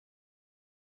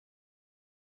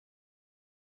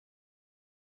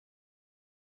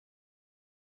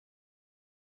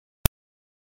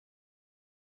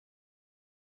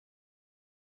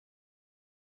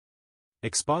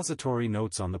Expository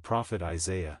Notes on the Prophet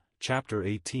Isaiah, Chapter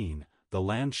 18, The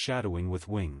Land Shadowing with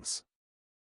Wings.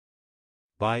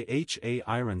 By H. A.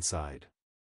 Ironside.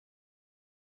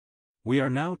 We are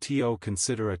now to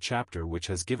consider a chapter which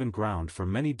has given ground for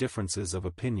many differences of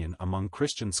opinion among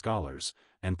Christian scholars,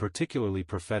 and particularly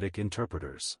prophetic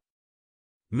interpreters.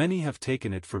 Many have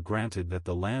taken it for granted that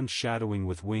the land shadowing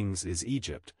with wings is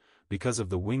Egypt, because of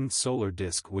the winged solar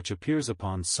disk which appears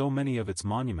upon so many of its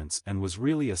monuments and was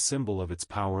really a symbol of its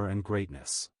power and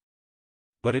greatness.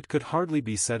 But it could hardly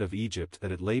be said of Egypt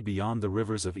that it lay beyond the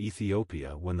rivers of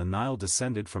Ethiopia when the Nile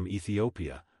descended from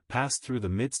Ethiopia, passed through the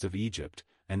midst of Egypt,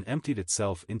 and emptied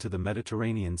itself into the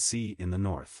Mediterranean Sea in the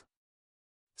north.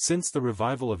 Since the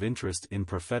revival of interest in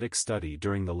prophetic study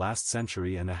during the last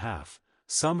century and a half,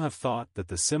 some have thought that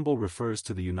the symbol refers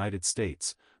to the United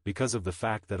States, because of the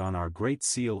fact that on our Great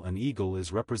Seal an eagle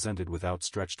is represented with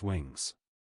outstretched wings.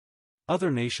 Other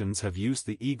nations have used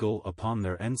the eagle upon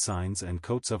their ensigns and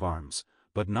coats of arms,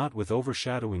 but not with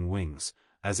overshadowing wings,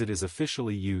 as it is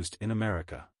officially used in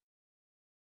America.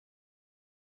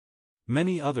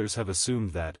 Many others have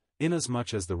assumed that,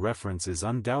 inasmuch as the reference is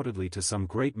undoubtedly to some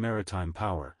great maritime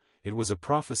power, it was a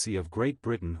prophecy of Great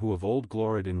Britain who of old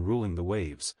gloried in ruling the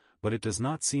waves, but it does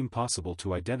not seem possible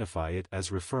to identify it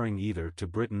as referring either to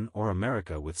Britain or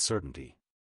America with certainty.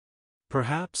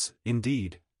 Perhaps,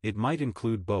 indeed, it might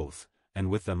include both, and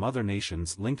with them other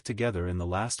nations linked together in the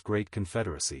last great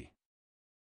confederacy.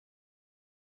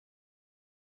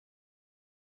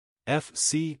 F.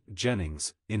 C.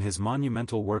 Jennings, in his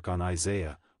monumental work on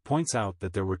Isaiah, points out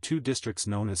that there were two districts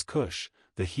known as Cush,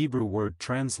 the Hebrew word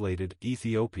translated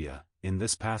Ethiopia, in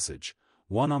this passage,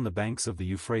 one on the banks of the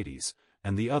Euphrates,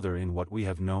 and the other in what we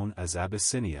have known as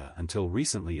Abyssinia until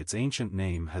recently its ancient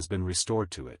name has been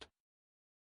restored to it.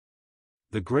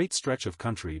 The great stretch of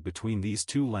country between these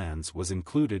two lands was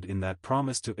included in that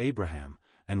promise to Abraham,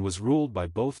 and was ruled by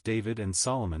both David and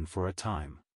Solomon for a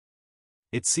time.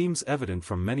 It seems evident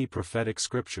from many prophetic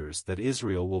scriptures that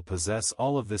Israel will possess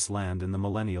all of this land in the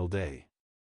millennial day.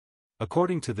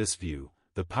 According to this view,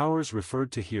 the powers referred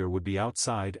to here would be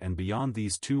outside and beyond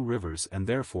these two rivers and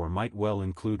therefore might well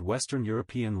include Western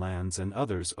European lands and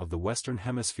others of the Western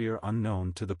Hemisphere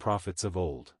unknown to the prophets of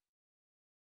old.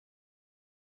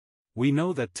 We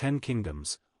know that 10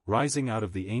 kingdoms, rising out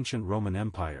of the ancient Roman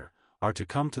Empire, are to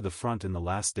come to the front in the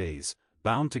last days,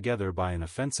 bound together by an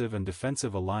offensive and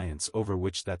defensive alliance over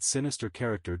which that sinister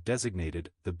character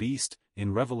designated, the Beast,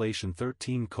 in Revelation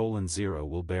 13:0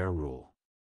 will bear rule.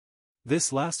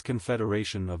 This last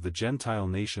confederation of the Gentile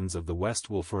nations of the West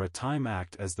will for a time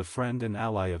act as the friend and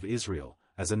ally of Israel,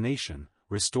 as a nation,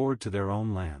 restored to their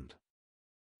own land.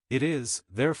 It is,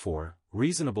 therefore,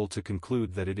 reasonable to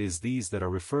conclude that it is these that are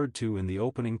referred to in the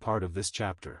opening part of this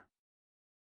chapter.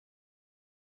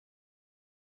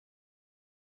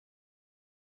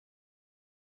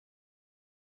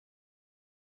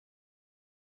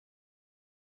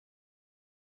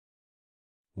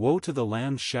 Woe to the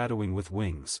land shadowing with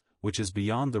wings, which is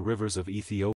beyond the rivers of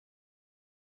Ethiopia,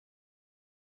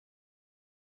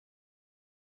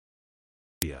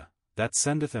 that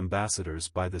sendeth ambassadors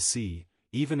by the sea,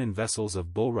 even in vessels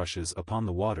of bulrushes upon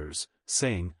the waters,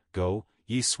 saying, Go,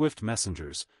 ye swift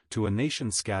messengers, to a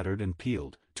nation scattered and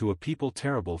peeled, to a people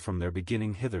terrible from their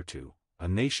beginning hitherto, a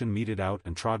nation meted out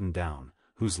and trodden down,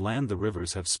 whose land the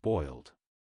rivers have spoiled.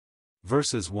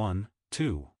 Verses 1,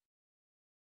 2.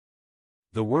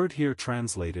 The word here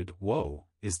translated, woe,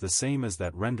 is the same as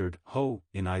that rendered, ho,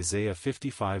 in Isaiah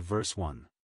 55 verse 1.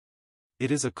 It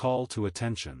is a call to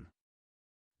attention.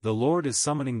 The Lord is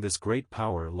summoning this great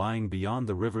power lying beyond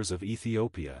the rivers of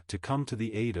Ethiopia to come to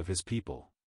the aid of his people.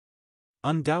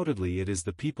 Undoubtedly it is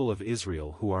the people of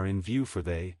Israel who are in view, for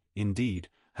they, indeed,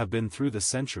 have been through the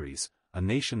centuries, a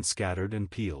nation scattered and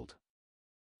peeled.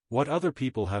 What other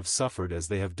people have suffered as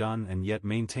they have done and yet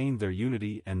maintained their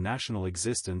unity and national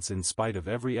existence in spite of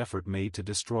every effort made to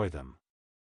destroy them.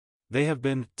 They have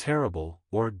been terrible,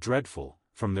 or dreadful,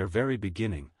 from their very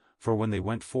beginning, for when they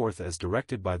went forth as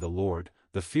directed by the Lord,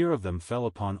 the fear of them fell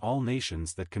upon all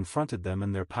nations that confronted them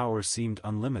and their power seemed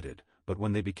unlimited, but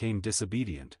when they became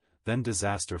disobedient, then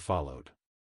disaster followed.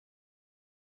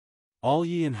 All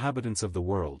ye inhabitants of the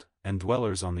world, and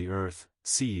dwellers on the earth,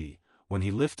 see ye, when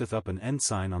he lifteth up an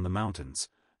ensign on the mountains,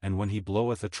 and when he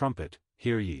bloweth a trumpet,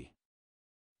 hear ye.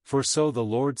 For so the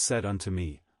Lord said unto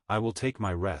me, I will take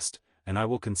my rest, and I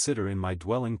will consider in my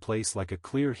dwelling place like a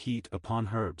clear heat upon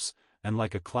herbs, and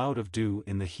like a cloud of dew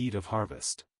in the heat of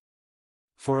harvest.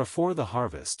 For afore the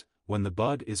harvest, when the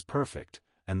bud is perfect,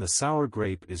 and the sour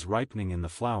grape is ripening in the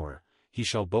flower, he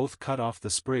shall both cut off the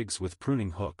sprigs with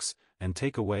pruning hooks, and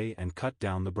take away and cut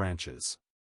down the branches.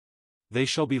 They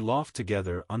shall be loft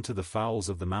together unto the fowls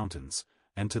of the mountains,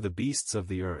 and to the beasts of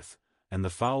the earth, and the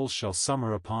fowls shall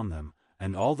summer upon them,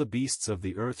 and all the beasts of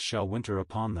the earth shall winter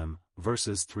upon them.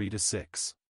 Verses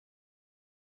 3-6.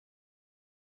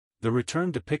 The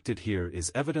return depicted here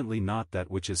is evidently not that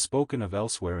which is spoken of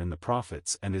elsewhere in the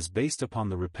prophets and is based upon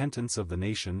the repentance of the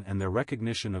nation and their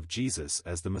recognition of Jesus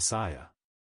as the Messiah.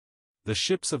 The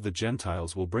ships of the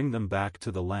Gentiles will bring them back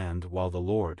to the land while the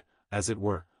Lord, as it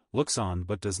were, looks on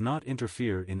but does not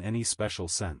interfere in any special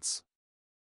sense.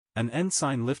 An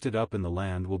ensign lifted up in the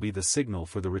land will be the signal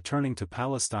for the returning to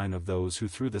Palestine of those who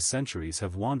through the centuries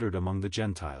have wandered among the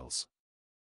Gentiles.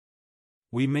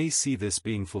 We may see this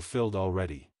being fulfilled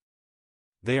already.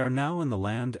 They are now in the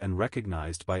land and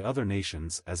recognized by other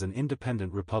nations as an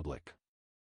independent republic.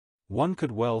 One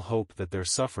could well hope that their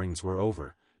sufferings were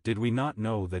over, did we not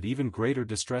know that even greater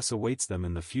distress awaits them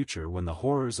in the future when the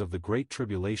horrors of the Great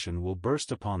Tribulation will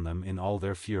burst upon them in all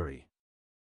their fury.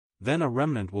 Then a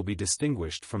remnant will be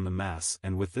distinguished from the mass,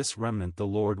 and with this remnant the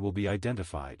Lord will be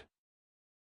identified.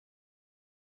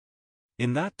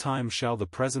 In that time shall the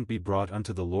present be brought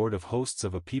unto the Lord of hosts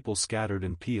of a people scattered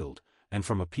and peeled, and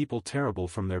from a people terrible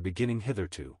from their beginning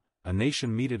hitherto, a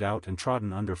nation meted out and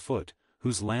trodden under foot,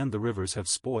 whose land the rivers have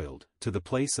spoiled, to the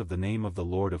place of the name of the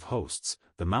Lord of hosts,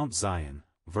 the Mount Zion.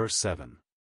 Verse 7.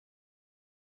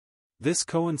 This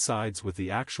coincides with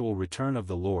the actual return of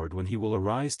the Lord when he will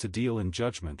arise to deal in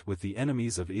judgment with the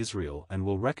enemies of Israel and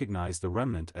will recognize the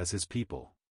remnant as his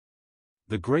people.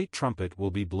 The great trumpet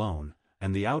will be blown,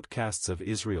 and the outcasts of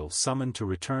Israel summoned to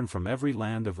return from every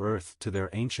land of earth to their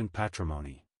ancient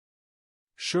patrimony.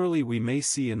 Surely we may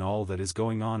see in all that is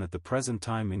going on at the present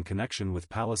time in connection with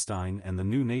Palestine and the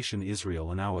new nation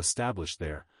Israel now established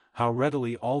there, how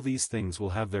readily all these things will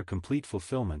have their complete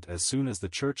fulfillment as soon as the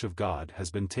Church of God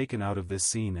has been taken out of this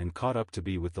scene and caught up to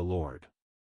be with the Lord.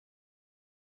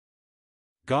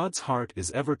 God's heart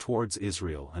is ever towards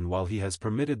Israel, and while he has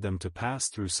permitted them to pass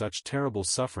through such terrible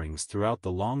sufferings throughout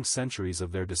the long centuries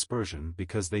of their dispersion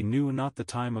because they knew not the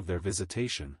time of their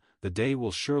visitation, the day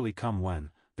will surely come when,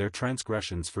 their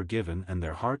transgressions forgiven and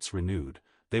their hearts renewed,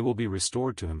 they will be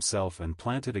restored to himself and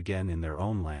planted again in their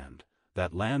own land,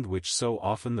 that land which so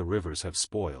often the rivers have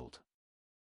spoiled.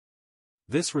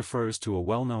 This refers to a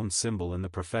well-known symbol in the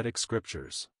prophetic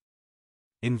scriptures.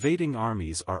 Invading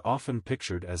armies are often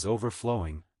pictured as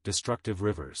overflowing, destructive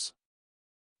rivers.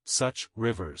 Such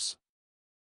rivers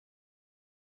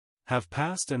have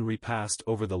passed and repassed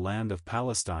over the land of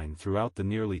Palestine throughout the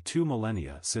nearly 2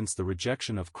 millennia since the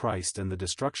rejection of Christ and the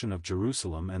destruction of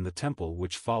Jerusalem and the Temple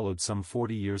which followed some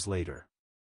 40 years later.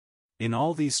 In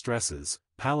all these stresses,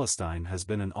 Palestine has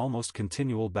been an almost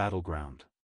continual battleground.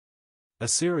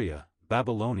 Assyria,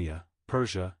 Babylonia,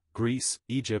 Persia, Greece,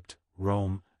 Egypt,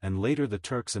 Rome, and later the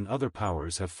Turks and other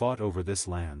powers have fought over this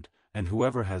land, and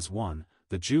whoever has won,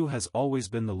 the Jew has always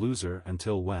been the loser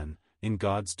until when, in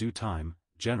God's due time,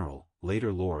 General,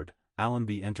 later Lord,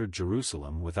 Allenby entered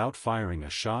Jerusalem without firing a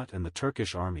shot and the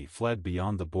Turkish army fled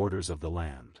beyond the borders of the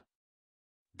land.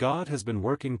 God has been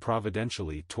working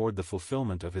providentially toward the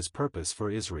fulfillment of his purpose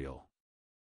for Israel.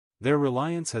 Their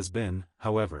reliance has been,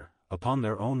 however, upon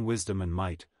their own wisdom and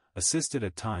might, assisted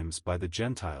at times by the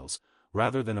Gentiles,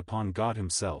 rather than upon God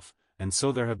himself, and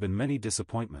so there have been many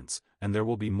disappointments, and there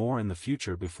will be more in the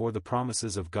future before the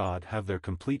promises of God have their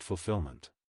complete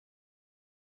fulfillment.